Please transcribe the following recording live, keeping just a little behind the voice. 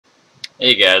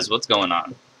Hey guys, what's going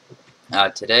on?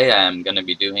 Today I am going to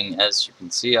be doing, as you can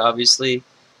see obviously,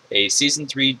 a Season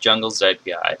 3 Jungle Zed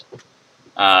guide.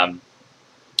 Um,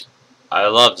 I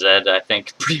love Zed. I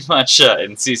think pretty much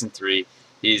in Season 3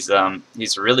 he's a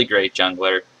really great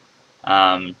jungler.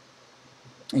 Um,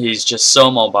 he's just so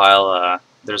mobile.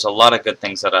 There's a lot of good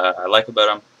things that I like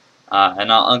about him.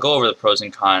 And I'll go over the pros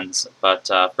and cons, but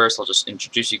first I'll just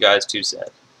introduce you guys to Zed.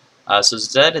 So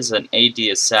Zed is an AD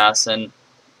assassin,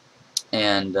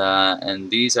 and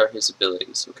these are his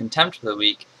abilities. So Contempt for the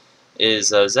Weak is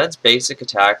Zed's basic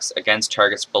attacks against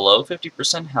targets below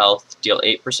 50% health deal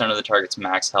 8% of the target's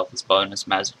max health as bonus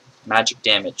magic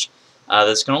damage.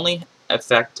 This can only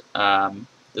affect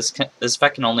this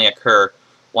effect can only occur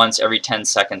once every 10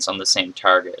 seconds on the same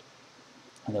target.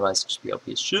 Otherwise, just be OP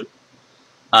as shit.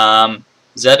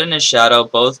 Zed and his Shadow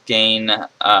both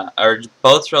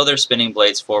both throw their spinning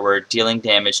blades forward, dealing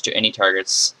damage to any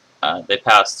targets they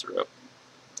pass through.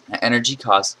 Energy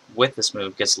cost with this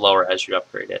move gets lower as you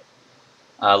upgrade it.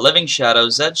 Living Shadow,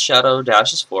 Zed's Shadow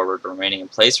dashes forward, remaining in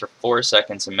place for 4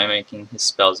 seconds and mimicking his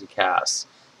spells he casts.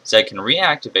 Zed can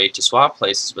reactivate to swap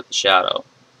places with the Shadow.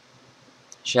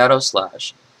 Shadow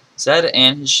Slash. Zed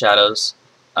and his Shadows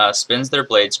spins their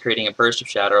blades, creating a burst of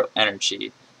Shadow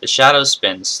energy. The Shadow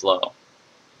spins slow.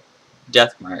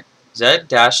 Death Mark. Zed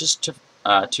dashes to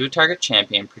a target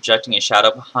champion, projecting a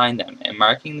shadow behind them and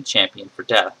marking the champion for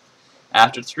death.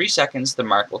 After 3 seconds, the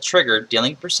mark will trigger,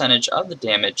 dealing a percentage of the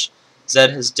damage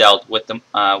Zed has dealt with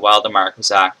while the mark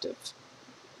was active.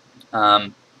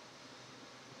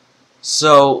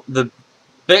 So the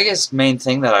biggest main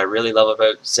thing that I really love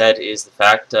about Zed is the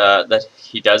fact that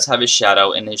he does have his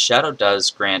Shadow, and his Shadow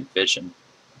does grant vision.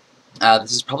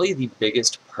 This is probably the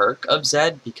biggest perk of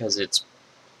Zed because it's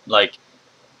like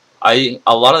a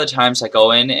lot of the times I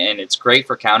go in and it's great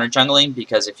for counter jungling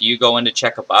because if you go in to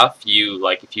check a buff,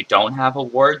 if you don't have a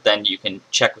ward, then you can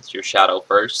check with your Shadow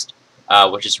first,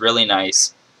 which is really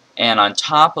nice. And on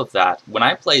top of that, when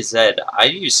I play Zed, I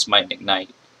use Smite and Ignite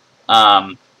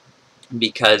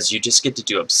because you just get to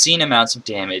do obscene amounts of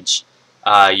damage.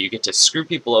 You get to screw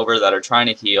people over that are trying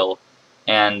to heal,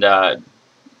 and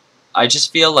I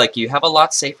just feel like you have a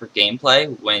lot safer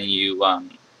gameplay when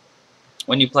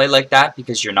you play like that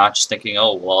because you're not just thinking,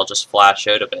 oh, well, I'll just flash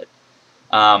out of it.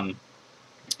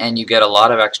 And you get a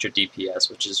lot of extra DPS,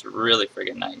 which is really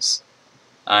friggin' nice.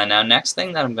 Now, next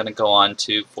thing that I'm going to go on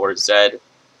to for Zed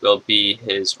will be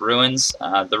his ruins.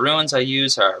 The ruins I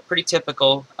use are pretty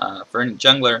typical for any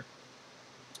jungler.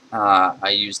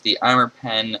 I use the Armor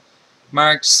Pen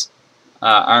marks,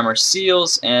 Armor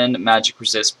Seals, and Magic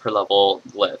Resist per level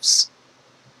glyphs.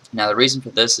 Now, the reason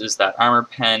for this is that Armor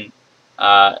Pen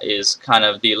is kind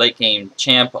of the late game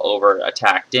champ over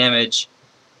attack damage,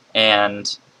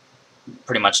 and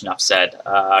pretty much enough said.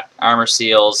 Armor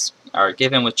Seals are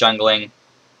given with jungling.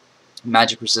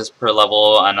 Magic Resist per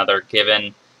level, another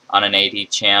given on an AD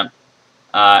champ.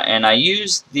 And I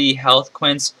use the Health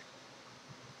Quints.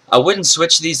 I wouldn't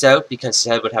switch these out because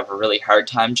Zed would have a really hard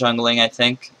time jungling, I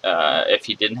think, if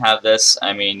he didn't have this.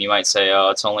 I mean, you might say,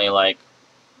 oh, it's only like,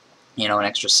 you know, an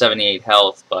extra 78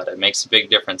 health, but it makes a big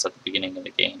difference at the beginning of the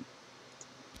game.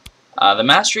 The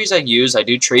Masteries I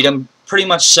do treat them pretty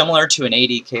much similar to an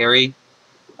AD carry,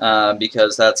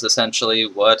 because that's essentially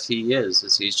what he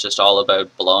is he's just all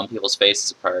about blowing people's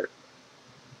faces apart.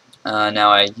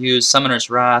 Now I use Summoner's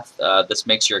Wrath. This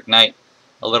makes your Ignite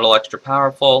a little extra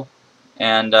powerful,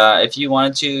 and if you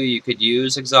wanted to, you could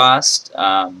use Exhaust.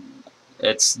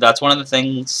 That's one of the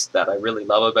things that I really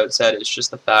love about Zed, is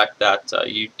just the fact that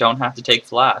you don't have to take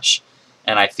Flash,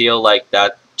 and I feel like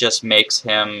that just makes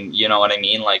him, you know what I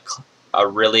mean, like a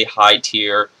really high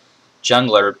tier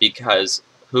jungler, because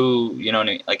you know what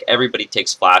I mean, like everybody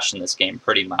takes Flash in this game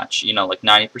pretty much. You know, like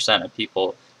 90% of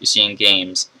people you see in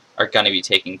games are going to be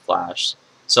taking Flash.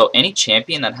 So any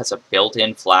champion that has a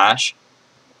built-in Flash,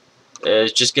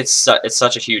 it just gets it's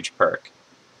such a huge perk.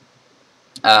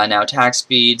 Now attack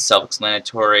speed,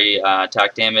 self-explanatory.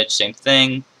 Attack damage, same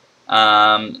thing.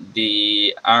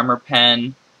 The Armor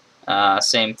Pen,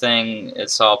 same thing.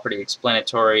 It's all pretty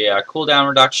explanatory. Cooldown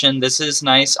reduction. This is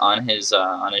nice on his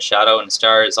Shadow and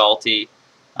Star, his ulti.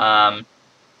 Now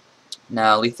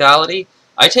lethality.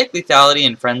 I take lethality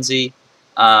and frenzy,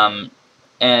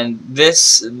 and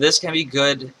this can be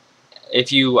good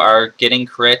if you are getting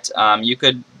crit. You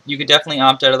could definitely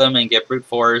opt out of them and get brute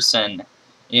force and,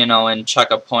 you know, and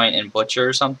chuck a point and butcher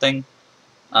or something,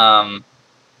 or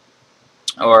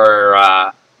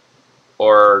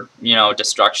you know,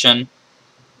 destruction.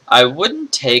 I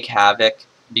wouldn't take Havoc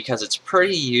because it's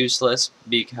pretty useless,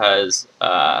 because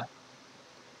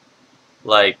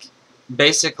like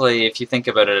basically, if you think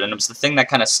about it, and it was the thing that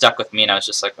kind of stuck with me, and I was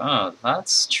just like, oh,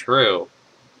 that's true.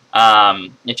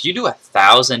 If you do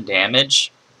 1,000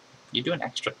 damage, you do an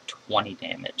extra 20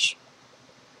 damage.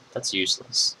 That's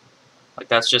useless. Like,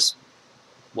 that's just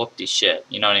whoop-de shit,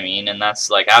 you know what I mean? And that's,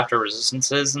 like, after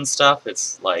resistances and stuff,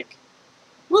 it's like,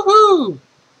 woohoo!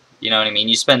 You know what I mean?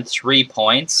 You spend 3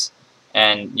 points,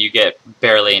 and you get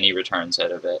barely any returns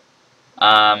out of it.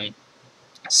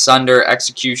 Sunder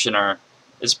Executioner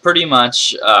is pretty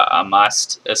much a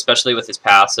must, especially with his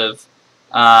passive.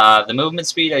 The movement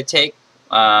speed I take,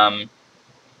 now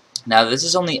this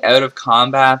is only out of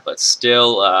combat, but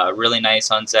still really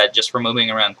nice on Zed just for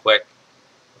moving around quick.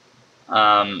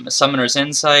 Summoner's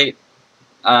Insight,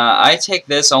 I take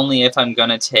this only if I'm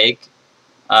gonna take,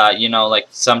 you know, like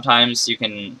sometimes you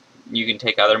can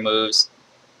take other moves,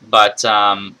 but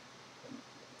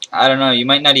I don't know, you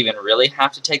might not even really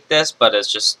have to take this, but it's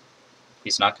just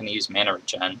he's not going to use mana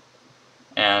regen,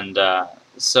 and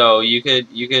so you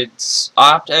could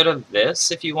opt out of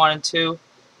this if you wanted to,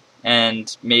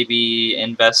 and maybe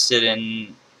invest it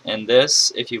in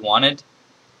this if you wanted,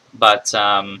 but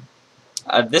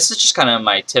this is just kind of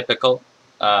my typical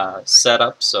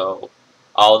setup, so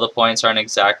all of the points aren't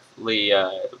exactly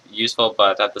useful,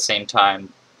 but at the same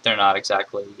time they're not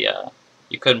exactly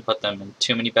you couldn't put them in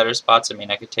too many better spots. I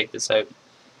mean, I could take this out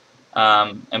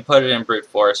and put it in brute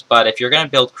force, but if you're going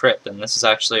to build crit, then this is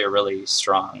actually a really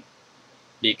strong,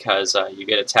 because you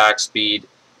get attack speed,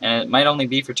 and it might only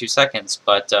be for 2 seconds,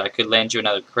 but it could land you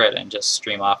another crit and just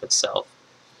stream off itself.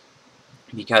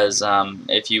 Because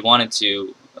if you wanted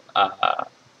to,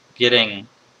 getting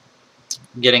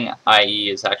IE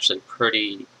is actually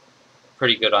pretty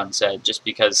good on Zed, just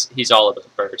because he's all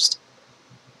about burst.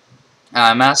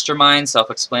 Mastermind,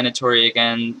 self-explanatory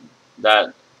again.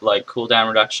 That like cooldown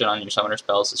reduction on your summoner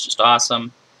spells is just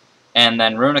awesome. And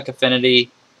then Runic Affinity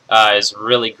is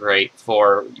really great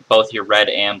for both your red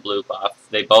and blue buff.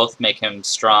 They both make him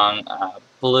strong.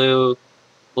 Blue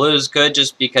is good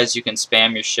just because you can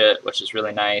spam your shit, which is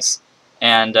really nice.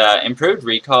 And improved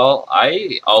recall,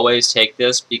 I always take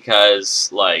this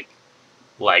because like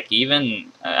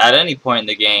even at any point in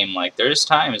the game, like there's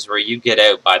times where you get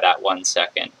out by that 1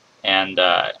 second. And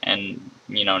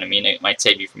you know what I mean, it might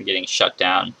save you from getting shut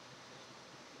down,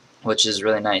 which is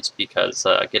really nice because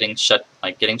getting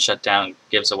shut down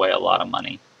gives away a lot of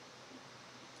money.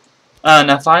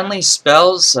 Now finally,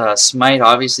 spells. Smite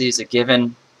obviously is a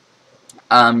given.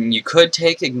 You could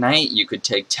take Ignite, you could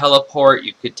take Teleport,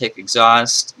 you could take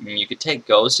Exhaust, you could take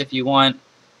Ghost if you want.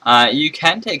 You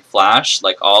can take Flash,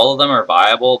 like all of them are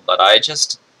viable, but I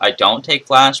don't take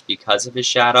Flash because of his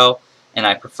Shadow, and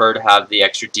I prefer to have the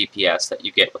extra DPS that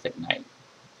you get with Ignite.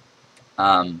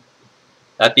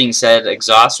 That being said,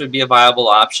 Exhaust would be a viable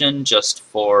option just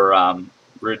for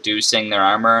reducing their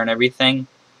armor and everything,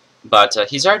 but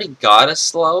he's already got a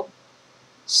slow,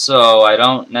 so I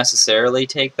don't necessarily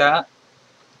take that,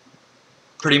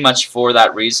 pretty much for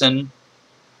that reason.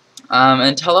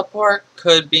 And Teleport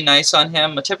could be nice on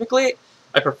him, but typically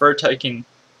I prefer taking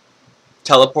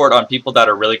Teleport on people that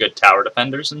are really good tower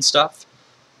defenders and stuff,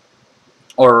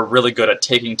 or really good at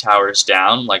taking towers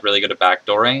down, like really good at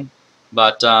backdooring.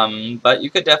 But you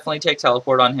could definitely take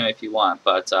Teleport on him if you want.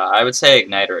 But I would say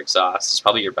Ignite or Exhaust is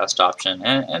probably your best option.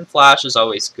 And Flash is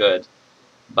always good.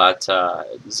 But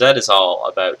Zed is all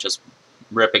about just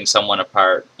ripping someone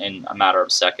apart in a matter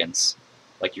of seconds.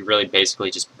 Like, you really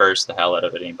basically just burst the hell out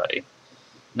of anybody.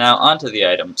 Now, onto the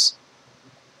items.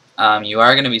 You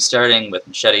are going to be starting with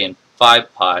Machete and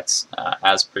 5 pots,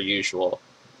 as per usual.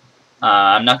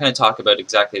 I'm not going to talk about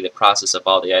exactly the process of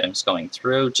all the items going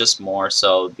through, just more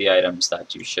so the items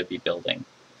that you should be building.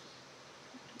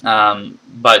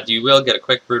 But you will get a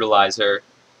quick Brutalizer,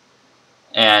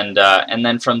 and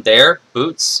then from there,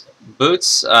 boots.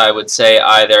 Boots, I would say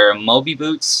either Moby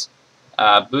Boots,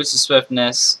 Boots of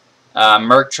Swiftness,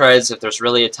 Merc Treads if there's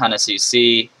really a ton of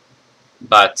CC,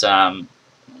 but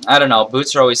I don't know,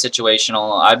 boots are always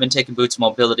situational. I've been taking Boots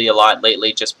Mobility a lot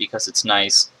lately just because it's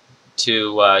nice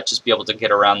to just be able to get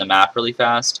around the map really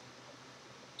fast.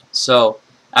 So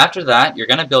after that, you're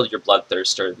going to build your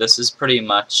Bloodthirster. This is pretty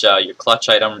much your clutch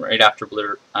item right after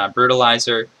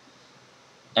Brutalizer.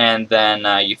 And then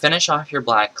you finish off your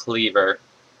Black Cleaver.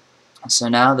 So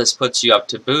now this puts you up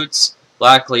to Boots,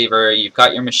 Black Cleaver, you've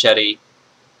got your Machete.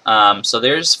 So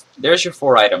there's your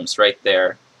 4 items right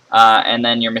there. And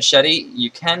then your Machete,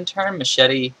 you can turn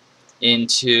Machete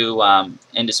into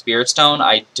Spirit Stone.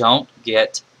 I don't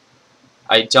get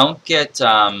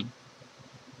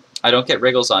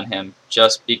Wriggles on him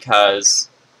just because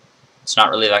it's not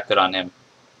really that good on him.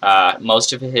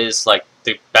 Most of his, like,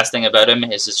 the best thing about him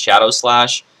is his Shadow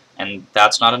Slash, and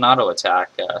that's not an auto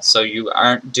attack. So you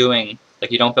aren't doing,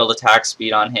 like, you don't build attack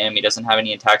speed on him. He doesn't have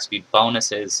any attack speed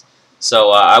bonuses.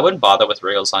 So I wouldn't bother with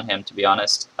Wriggles on him, to be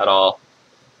honest, at all.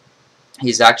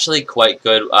 He's actually quite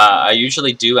good. I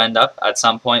usually do end up at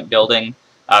some point building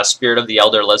Spirit of the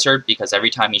Elder Lizard, because every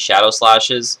time he Shadow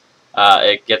Slashes,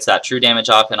 it gets that true damage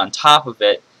off, and on top of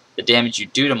it, the damage you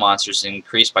do to monsters is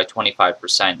increased by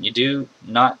 25%. You do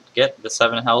not get the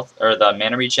 7 health or the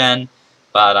mana regen,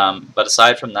 but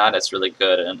aside from that, it's really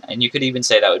good, and you could even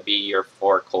say that would be your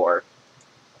 4 core.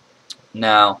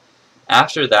 Now,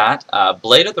 after that,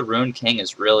 Blade of the Ruined King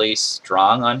is really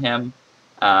strong on him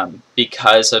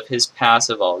because of his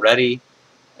passive already,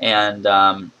 and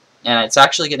it's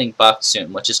actually getting buffed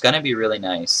soon, which is going to be really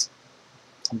nice.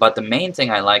 But the main thing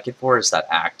I like it for is that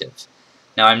active.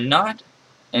 Now, I'm not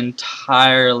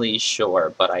entirely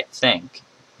sure, but I think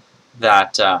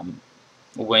that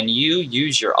when you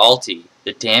use your ulti,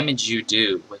 the damage you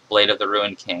do with Blade of the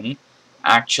Ruined King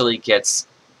actually gets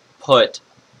put,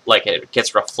 like, it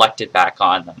gets reflected back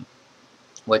on them,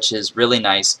 which is really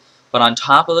nice. But on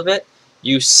top of it,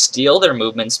 you steal their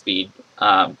movement speed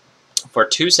for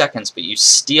 2 seconds, but you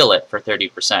steal it for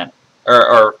 30%,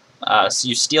 so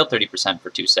you steal 30% for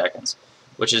 2 seconds,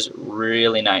 which is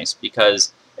really nice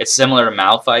because it's similar to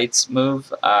Malphite's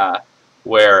move,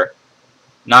 where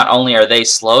not only are they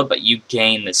slowed, but you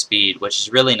gain the speed, which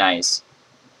is really nice.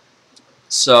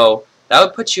 So that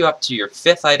would put you up to your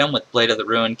 5th item with Blade of the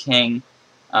Ruined King,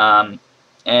 and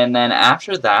then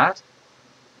after that,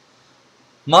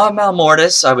 Maw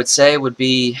Malmortis, I would say, would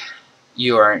be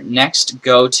your next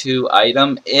go-to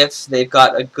item if they've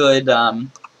got a good,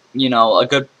 you know, a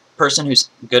good person who's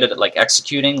good at, like,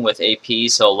 executing with AP.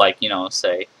 So, like, you know,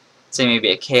 say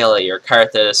maybe a Kaylee or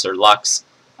Karthus or Lux,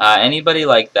 anybody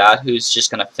like that who's just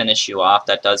gonna finish you off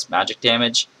that does magic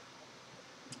damage.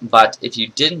 But if you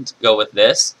didn't go with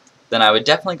this, then I would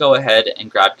definitely go ahead and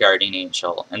grab Guardian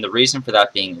Angel. And the reason for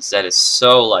that being is that is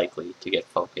so likely to get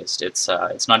focused. It's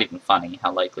not even funny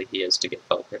how likely he is to get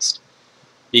focused,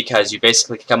 because you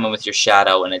basically come in with your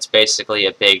Shadow, and it's basically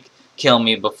a big kill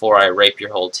me before I rape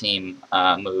your whole team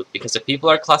move. Because if people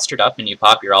are clustered up and you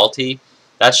pop your ulti,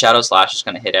 that Shadow Slash is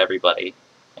going to hit everybody,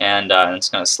 and it's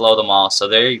going to slow them all, so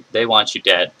they want you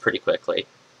dead pretty quickly.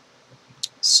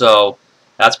 So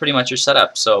that's pretty much your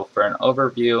setup. So for an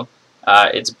overview,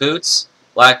 it's Boots,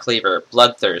 Black Cleaver,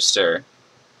 Bloodthirster,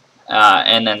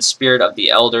 and then Spirit of the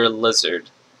Elder Lizard,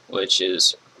 which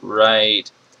is right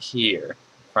here,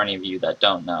 for any of you that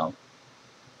don't know.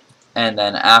 And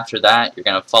then after that, you're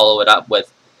going to follow it up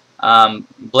with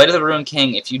Blade of the Ruined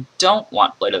King. If you don't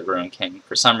want Blade of the Ruined King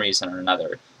for some reason or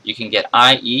another, you can get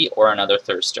IE or another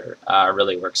Thirster.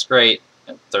 Really works great.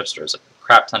 Thirster is a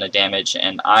crap ton of damage,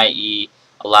 and IE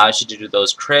allows you to do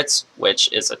those crits,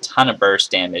 which is a ton of burst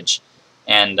damage,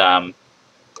 and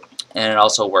it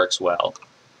also works well.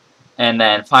 And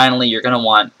then finally, you're going to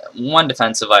want one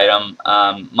defensive item.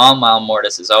 Maw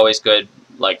Malmortis is always good,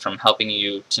 like, from helping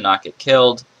you to not get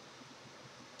killed.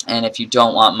 And if you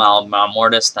don't want Maw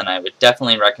Malmortis, then I would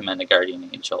definitely recommend a Guardian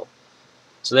Angel.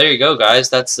 So there you go, guys.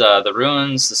 That's the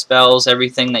runes, the spells,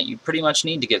 everything that you pretty much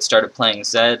need to get started playing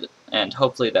Zed, and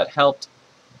hopefully that helped.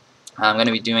 I'm going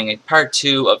to be doing a part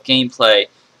 2 of gameplay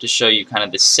to show you kind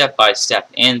of the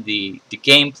step-by-step and the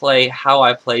gameplay, how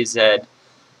I play Zed,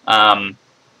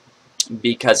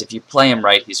 because if you play him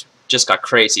right, he's just got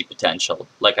crazy potential.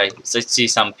 Like, I see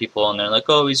some people and they're like,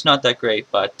 oh, he's not that great,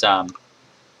 but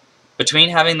between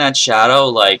having that Shadow,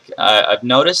 like, I've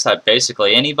noticed that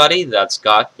basically anybody that's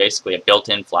got basically a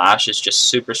built-in flash is just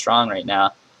super strong right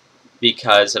now,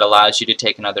 because it allows you to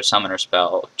take another summoner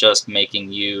spell, just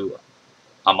making you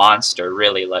a monster,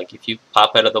 really. Like, if you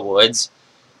pop out of the woods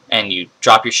and you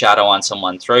drop your Shadow on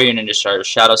someone, throw your Ninja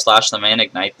Shadow Slash them and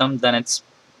ignite them, then it's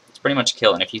pretty much a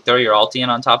kill. And if you throw your ulti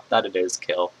in on top of that, it is a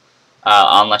kill,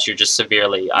 unless you're just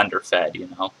severely underfed, you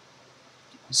know.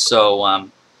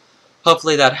 So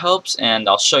hopefully that helps, and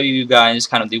I'll show you guys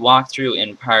kind of the walkthrough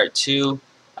in part 2.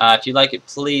 If you like it,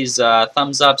 please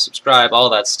thumbs up, subscribe,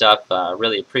 all that stuff.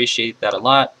 Really appreciate that a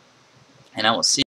lot, and I will see you